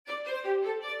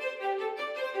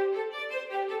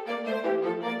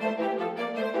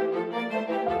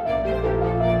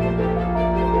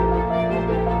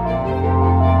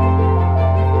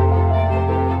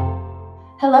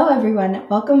everyone,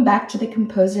 welcome back to The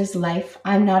Composer's Life.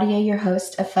 I'm Nadia, your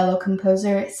host, a fellow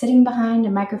composer, sitting behind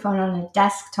a microphone on a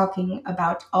desk talking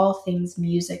about all things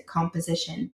music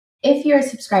composition. If you're a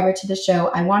subscriber to the show,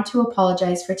 I want to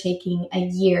apologize for taking a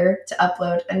year to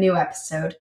upload a new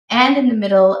episode, and in the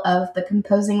middle of the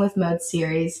Composing with Mode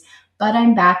series, but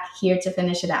I'm back here to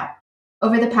finish it out.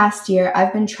 Over the past year,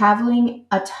 I've been traveling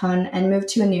a ton and moved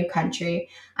to a new country.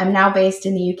 I'm now based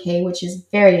in the UK, which is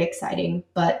very exciting,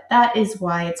 but that is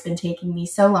why it's been taking me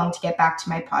so long to get back to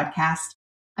my podcast.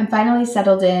 I'm finally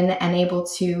settled in and able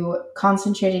to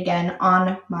concentrate again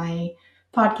on my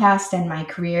podcast and my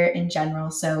career in general,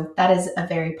 so that is a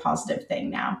very positive thing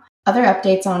now. Other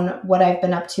updates on what I've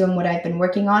been up to and what I've been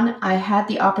working on: I had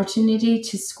the opportunity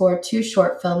to score 2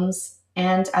 short films,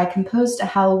 and I composed a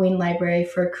Halloween library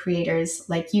for creators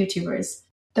like YouTubers.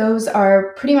 Those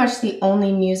are pretty much the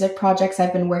only music projects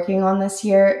I've been working on this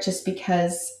year just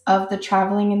because of the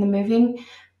traveling and the moving.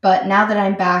 But now that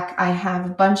I'm back, I have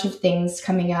a bunch of things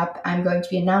coming up. I'm going to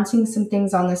be announcing some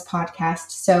things on this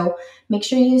podcast, so make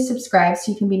sure you subscribe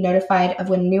so you can be notified of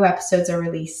when new episodes are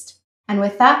released. And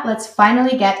with that, let's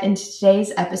finally get into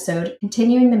today's episode,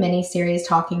 continuing the mini-series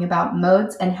talking about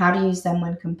modes and how to use them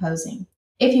when composing.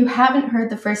 If you haven't heard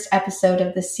the first episode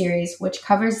of this series, which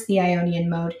covers the Ionian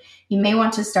mode, you may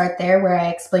want to start there, where I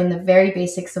explain the very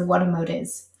basics of what a mode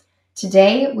is.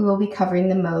 Today, we will be covering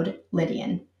the mode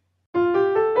Lydian.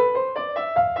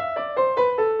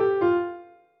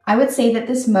 I would say that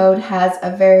this mode has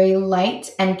a very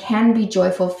light and can be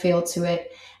joyful feel to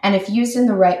it, and if used in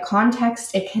the right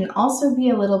context, it can also be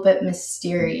a little bit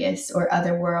mysterious or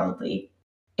otherworldly.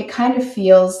 It kind of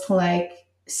feels like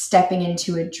stepping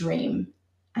into a dream,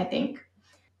 I think.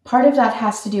 Part of that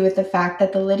has to do with the fact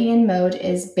that the Lydian mode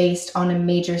is based on a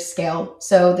major scale,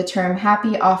 so the term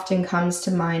happy often comes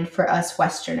to mind for us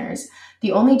Westerners.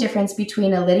 The only difference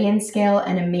between a Lydian scale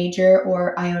and a major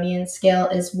or Ionian scale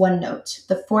is 1 note,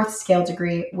 the 4th scale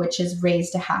degree, which is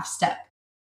raised a half step.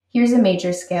 Here's a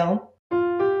major scale,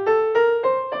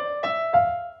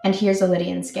 and here's a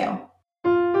Lydian scale.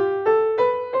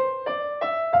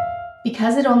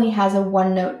 Because it only has a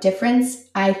 1-note difference,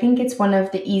 I think it's one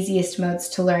of the easiest modes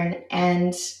to learn,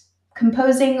 and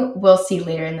composing we'll see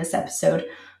later in this episode,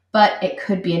 but it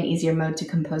could be an easier mode to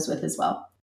compose with as well.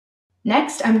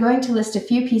 Next, I'm going to list a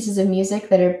few pieces of music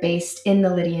that are based in the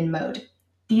Lydian mode.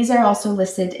 These are also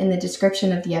listed in the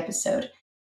description of the episode.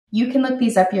 You can look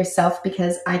these up yourself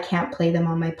because I can't play them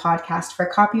on my podcast for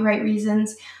copyright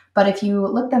reasons, but if you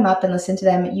look them up and listen to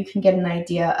them, you can get an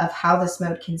idea of how this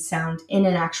mode can sound in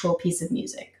an actual piece of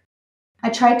music. I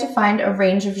tried to find a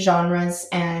range of genres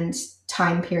and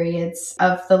time periods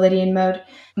of the Lydian mode.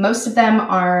 Most of them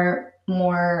are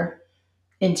more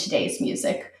in today's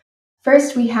music.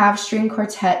 First, we have String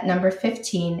Quartet number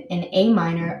 15 in A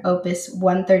minor, opus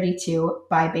 132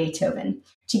 by Beethoven.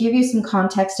 To give you some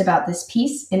context about this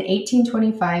piece, in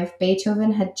 1825,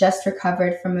 Beethoven had just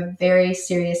recovered from a very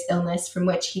serious illness from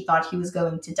which he thought he was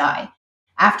going to die.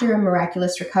 After a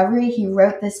miraculous recovery, he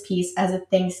wrote this piece as a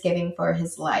thanksgiving for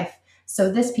his life.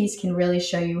 So this piece can really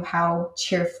show you how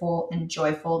cheerful and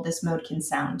joyful this mode can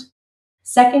sound.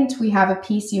 Second, we have a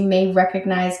piece you may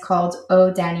recognize called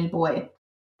Oh Danny Boy.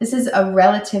 This is a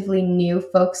relatively new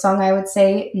folk song, I would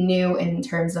say, new in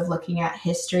terms of looking at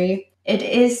history. It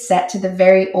is set to the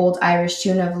very old Irish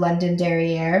tune of London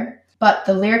Derriere, but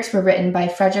the lyrics were written by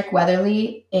Frederick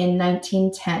Weatherly in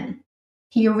 1910.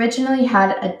 He originally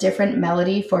had a different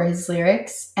melody for his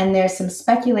lyrics, and there's some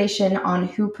speculation on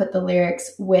who put the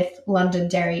lyrics with London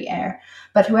Derriere,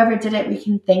 but whoever did it, we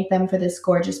can thank them for this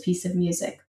gorgeous piece of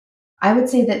music. I would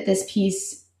say that this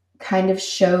piece kind of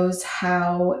shows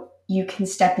how you can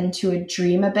step into a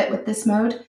dream a bit with this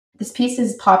mode. This piece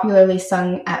is popularly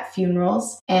sung at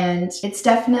funerals, and it's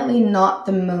definitely not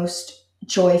the most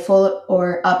joyful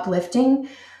or uplifting,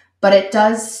 but it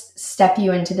does step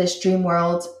you into this dream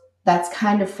world that's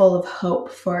kind of full of hope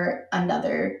for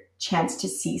another chance to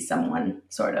see someone,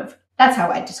 sort of. That's how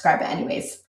I describe it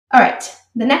anyways. All right,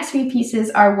 the next few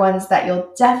pieces are ones that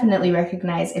you'll definitely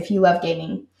recognize if you love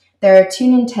gaming. There are 2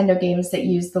 Nintendo games that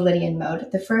use the Lydian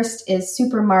mode. The first is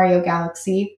Super Mario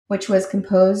Galaxy, which was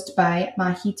composed by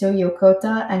Mahito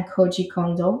Yokota and Koji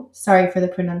Kondo. Sorry for the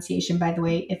pronunciation, by the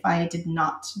way, if I did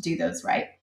not do those right.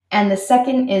 And the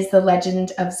second is The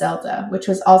Legend of Zelda, which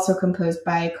was also composed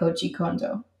by Koji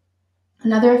Kondo.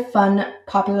 Another fun,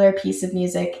 popular piece of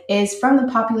music is from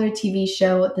the popular TV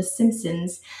show The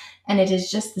Simpsons, and it is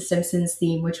just the Simpsons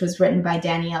theme, which was written by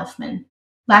Danny Elfman.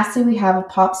 Lastly, we have a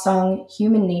pop song,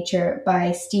 Human Nature,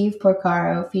 by Steve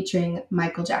Porcaro featuring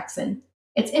Michael Jackson.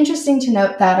 It's interesting to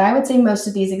note that I would say most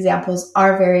of these examples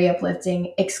are very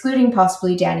uplifting, excluding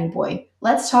possibly Danny Boy.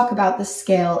 Let's talk about the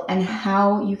scale and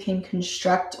how you can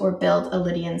construct or build a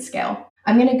Lydian scale.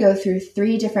 I'm going to go through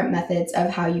 3 different methods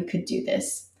of how you could do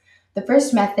this. The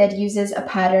first method uses a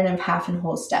pattern of half and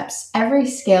whole steps. Every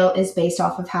scale is based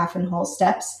off of half and whole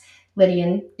steps.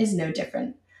 Lydian is no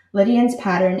different. Lydian's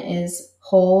pattern is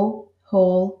whole,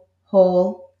 whole,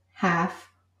 whole,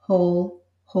 half, whole,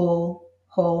 whole,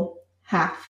 whole,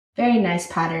 half. Very nice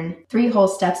pattern. 3 whole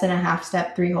steps and a half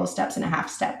step, 3 whole steps and a half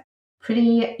step.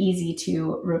 Pretty easy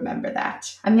to remember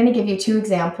that. I'm going to give you 2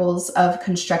 examples of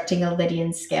constructing a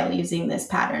Lydian scale using this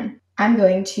pattern. I'm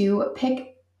going to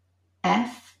pick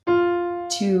F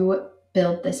to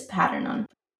build this pattern on.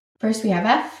 First we have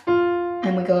F,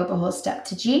 and we go up a whole step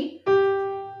to G.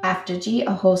 After G,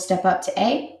 a whole step up to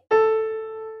A.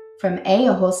 From A,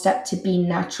 a whole step to B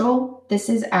natural. This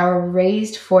is our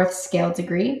raised 4th scale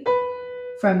degree.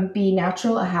 From B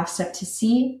natural, a half step to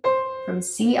C. From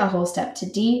C, a whole step to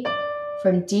D.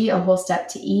 From D, a whole step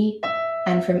to E.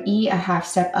 And from E, a half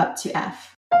step up to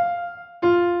F.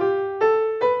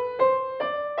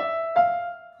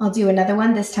 I'll do another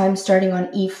one, this time starting on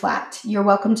E flat. You're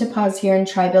welcome to pause here and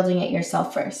try building it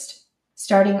yourself first.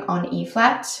 Starting on E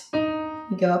flat,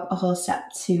 we go up a whole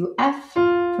step to F.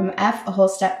 From F, a whole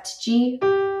step to G.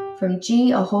 From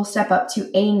G, a whole step up to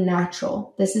A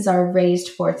natural. This is our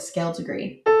raised 4th scale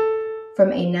degree.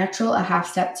 From A natural, a half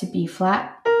step to B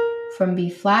flat. From B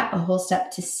flat, a whole step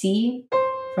to C.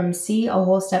 From C, a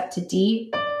whole step to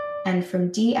D. And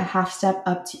from D, a half step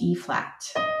up to E flat.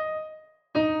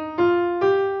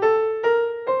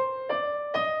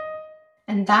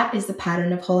 And that is the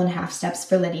pattern of whole and half steps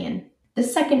for Lydian. The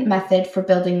second method for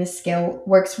building this scale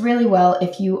works really well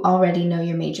if you already know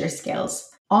your major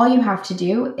scales. All you have to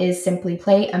do is simply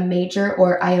play a major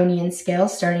or Ionian scale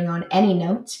starting on any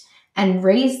note and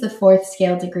raise the 4th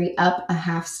scale degree up a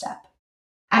half step.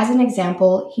 As an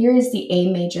example, here is the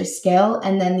A major scale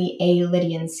and then the A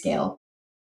Lydian scale.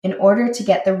 In order to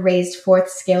get the raised 4th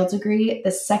scale degree,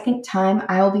 the second time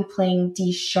I will be playing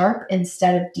D sharp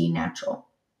instead of D natural.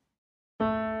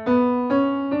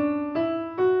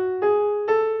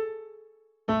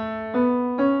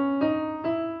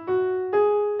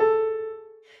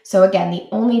 So again, the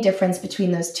only difference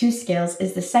between those 2 scales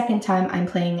is the second time I'm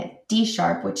playing D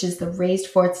sharp, which is the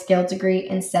raised 4th scale degree,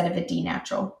 instead of a D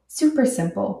natural. Super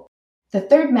simple. The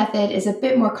third method is a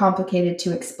bit more complicated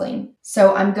to explain.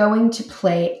 So I'm going to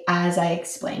play as I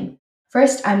explain.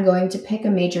 First, I'm going to pick a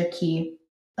major key.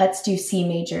 Let's do C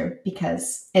major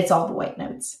because it's all the white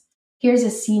notes. Here's a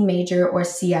C major or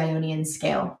C Ionian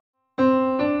scale.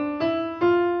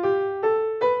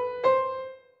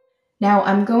 Now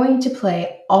I'm going to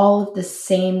play all of the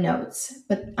same notes,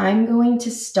 but I'm going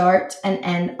to start and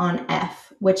end on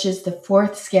F, which is the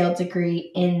 4th scale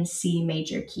degree in C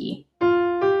major key.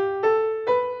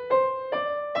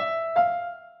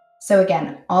 So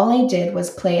again, all I did was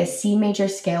play a C major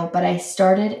scale, but I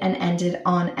started and ended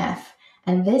on F,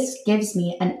 and this gives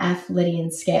me an F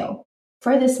Lydian scale.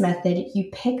 For this method, you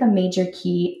pick a major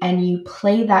key and you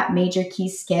play that major key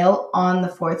scale on the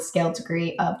 4th scale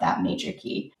degree of that major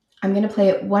key. I'm going to play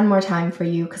it one more time for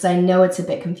you because I know it's a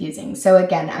bit confusing. So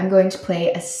again, I'm going to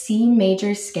play a C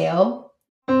major scale.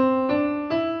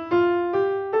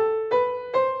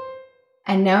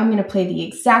 And now I'm going to play the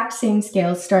exact same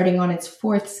scale starting on its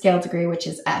 4th scale degree, which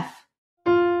is F.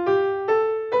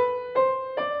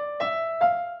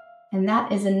 And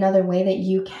that is another way that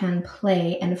you can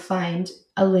play and find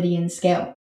a Lydian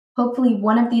scale. Hopefully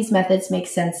one of these methods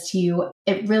makes sense to you.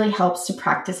 It really helps to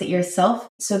practice it yourself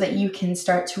so that you can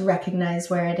start to recognize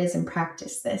where it is and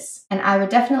practice this. And I would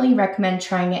definitely recommend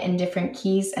trying it in different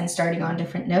keys and starting on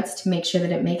different notes to make sure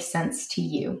that it makes sense to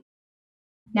you.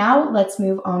 Now let's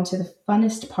move on to the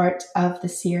funnest part of the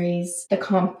series, the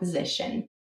composition.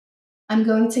 I'm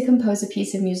going to compose a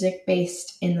piece of music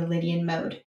based in the Lydian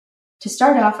mode. To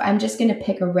start off, I'm just going to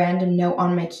pick a random note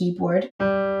on my keyboard.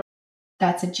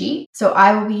 That's a G. So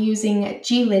I will be using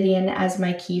G Lydian as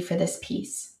my key for this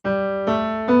piece.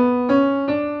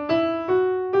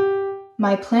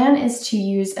 My plan is to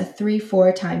use a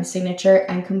 3/4 time signature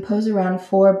and compose around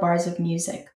 4 bars of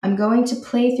music. I'm going to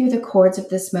play through the chords of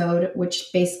this mode, which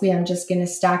basically I'm just going to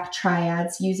stack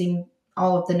triads using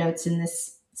all of the notes in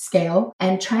this scale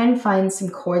and try and find some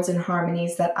chords and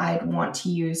harmonies that I'd want to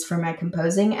use for my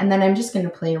composing, and then I'm just going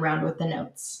to play around with the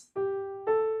notes.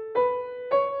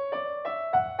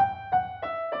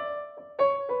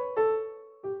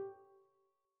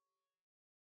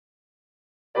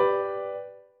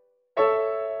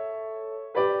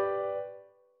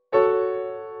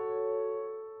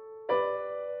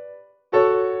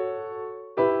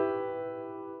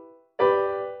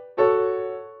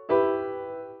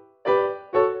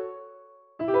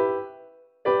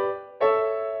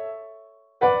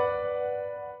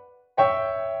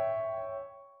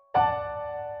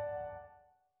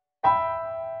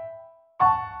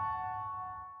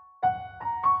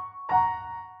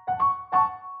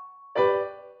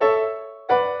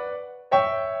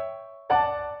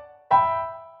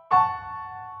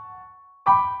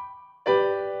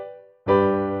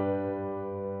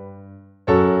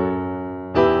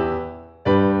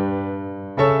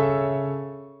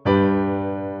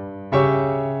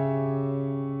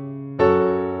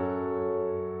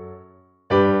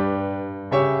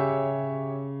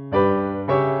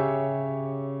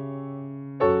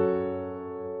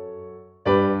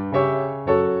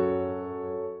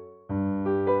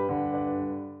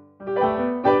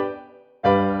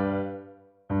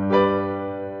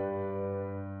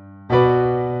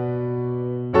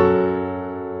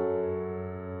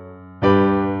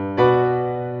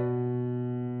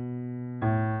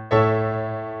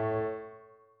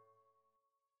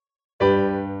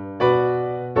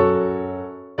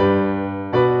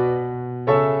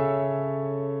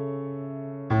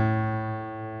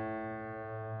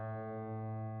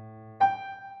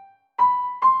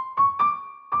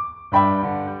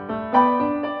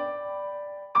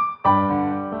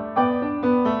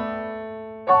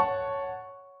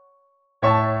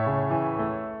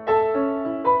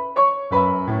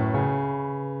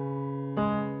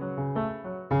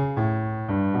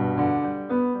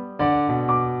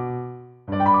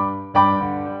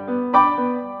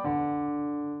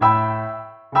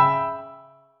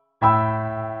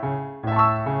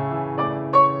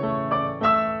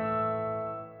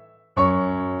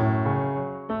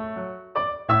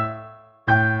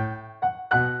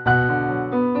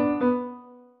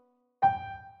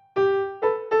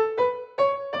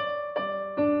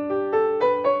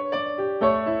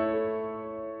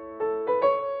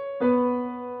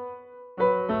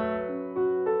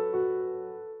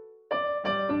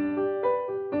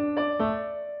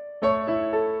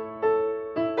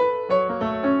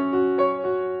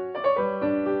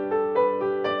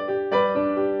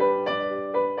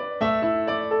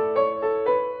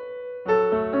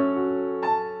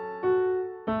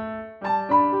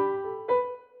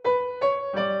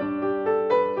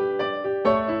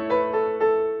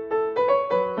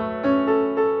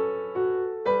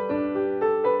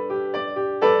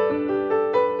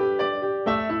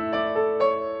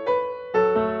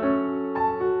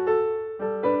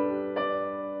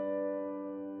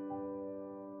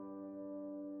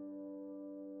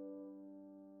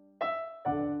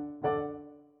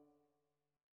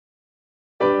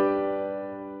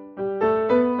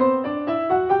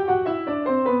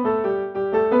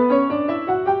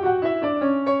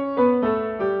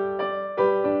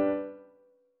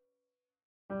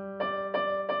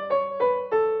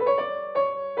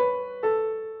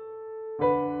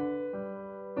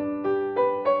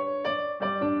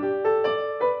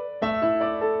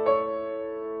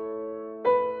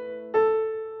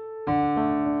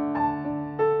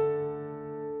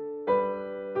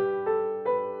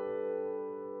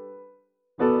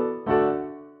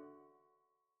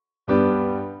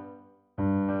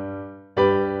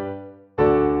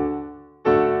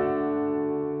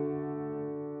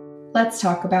 let's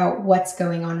talk about what's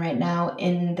going on right now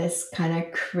in this kind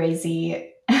of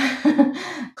crazy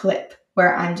clip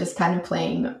where I'm just kind of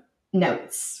playing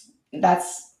notes.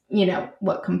 That's,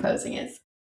 what composing is.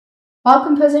 While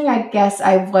composing, I guess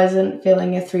I wasn't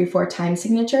feeling a 3/4 time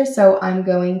signature, so I'm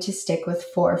going to stick with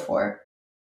 4/4.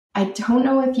 I don't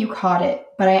know if you caught it,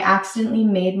 but I accidentally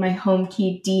made my home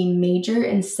key D major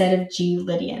instead of G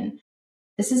Lydian.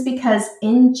 This is because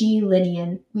in G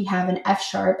Lydian, we have an F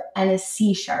sharp and a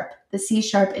C sharp. The C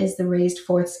sharp is the raised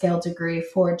fourth scale degree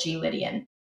for G Lydian.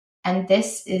 And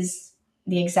this is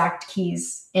the exact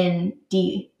keys in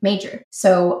D major.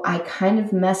 So I kind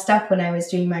of messed up when I was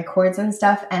doing my chords and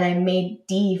stuff, and I made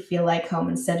D feel like home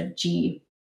instead of G.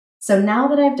 So now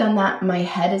that I've done that, my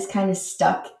head is kind of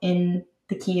stuck in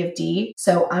the key of D.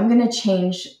 So I'm going to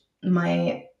change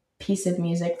my piece of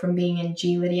music from being in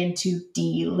G Lydian to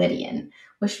D Lydian.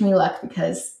 Wish me luck,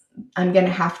 because I'm going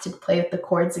to have to play with the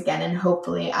chords again, and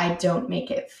hopefully I don't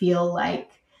make it feel like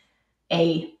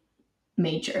A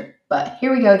major. But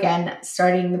here we go again,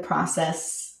 starting the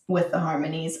process with the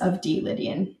harmonies of D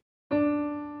Lydian.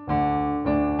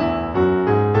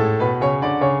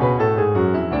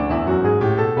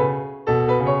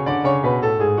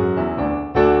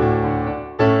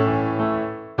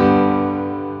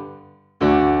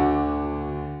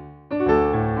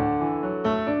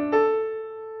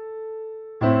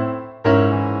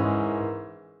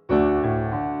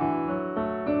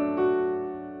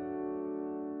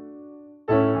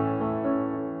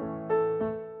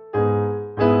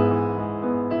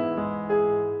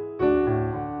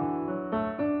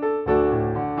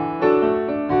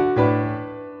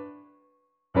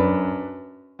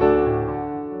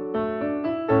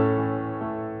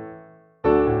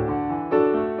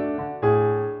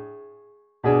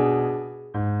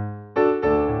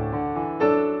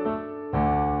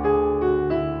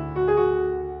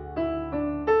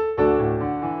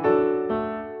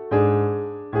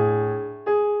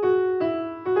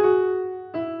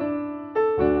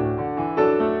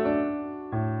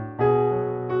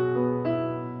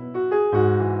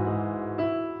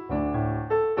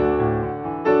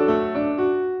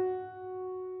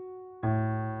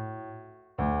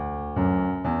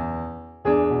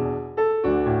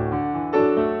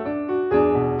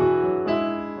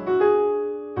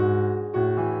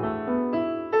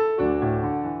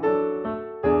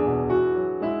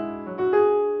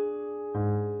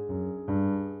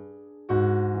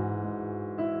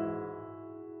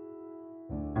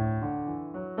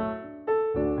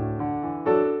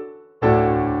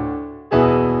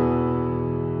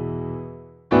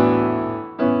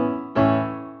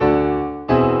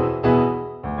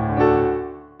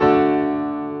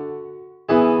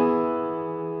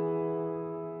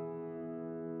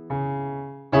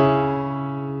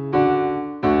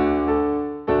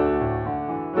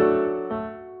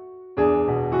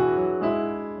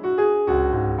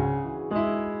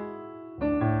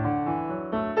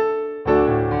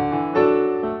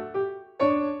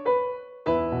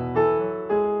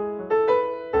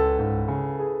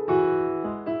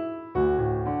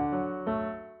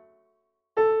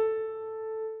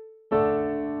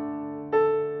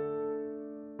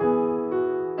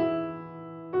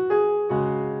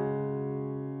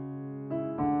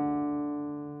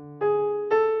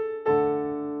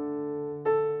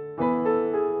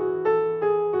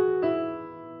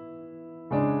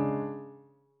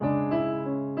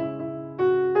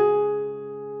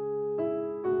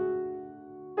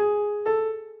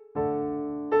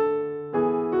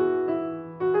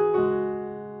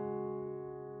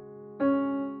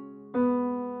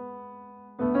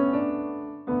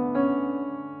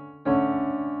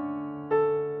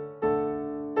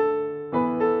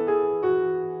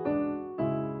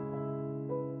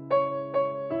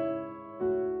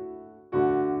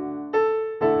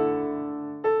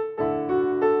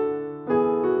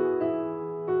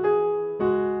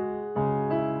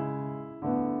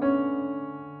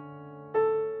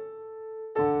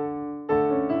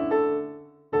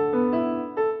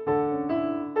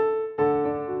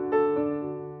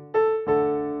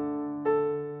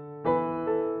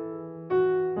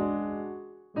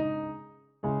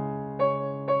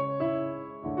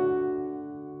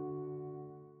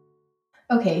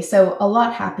 Okay, so a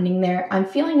lot happening there. I'm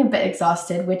feeling a bit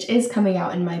exhausted, which is coming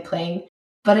out in my playing,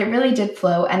 but it really did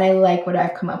flow, and I like what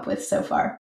I've come up with so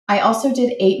far. I also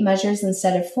did 8 measures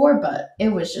instead of 4, but it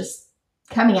was just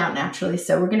coming out naturally,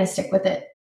 so we're going to stick with it.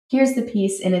 Here's the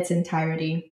piece in its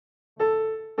entirety.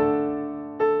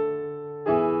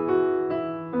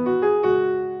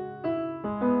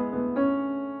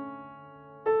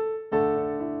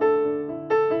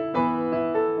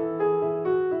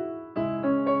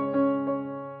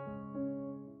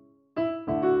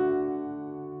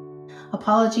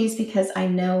 Apologies because I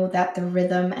know that the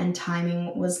rhythm and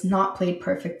timing was not played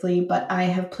perfectly, but I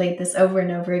have played this over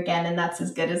and over again, and that's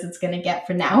as good as it's going to get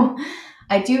for now.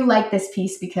 I do like this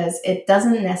piece because it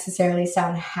doesn't necessarily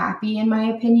sound happy in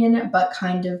my opinion, but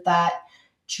kind of that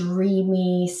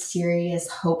dreamy, serious,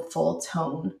 hopeful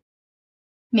tone.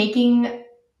 Making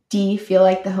D feel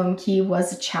like the home key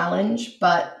was a challenge,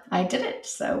 but I did it,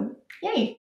 so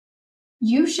yay.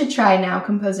 You should try now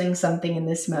composing something in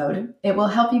this mode. It will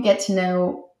help you get to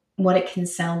know what it can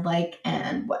sound like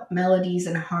and what melodies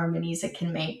and harmonies it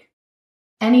can make.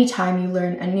 Anytime you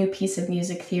learn a new piece of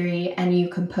music theory and you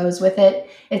compose with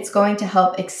it, it's going to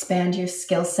help expand your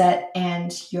skill set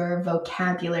and your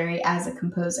vocabulary as a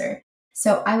composer.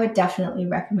 So I would definitely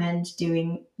recommend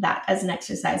doing that as an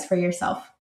exercise for yourself.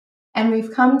 And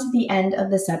we've come to the end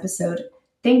of this episode.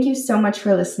 Thank you so much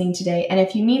for listening today, and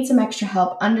if you need some extra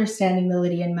help understanding the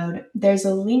Lydian mode, there's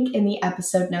a link in the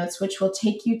episode notes which will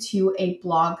take you to a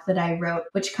blog that I wrote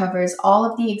which covers all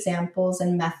of the examples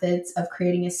and methods of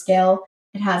creating a scale.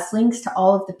 It has links to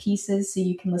all of the pieces so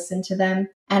you can listen to them,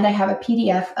 and I have a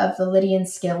PDF of the Lydian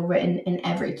scale written in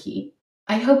every key.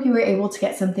 I hope you were able to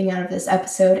get something out of this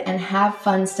episode and have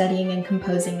fun studying and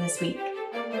composing this week.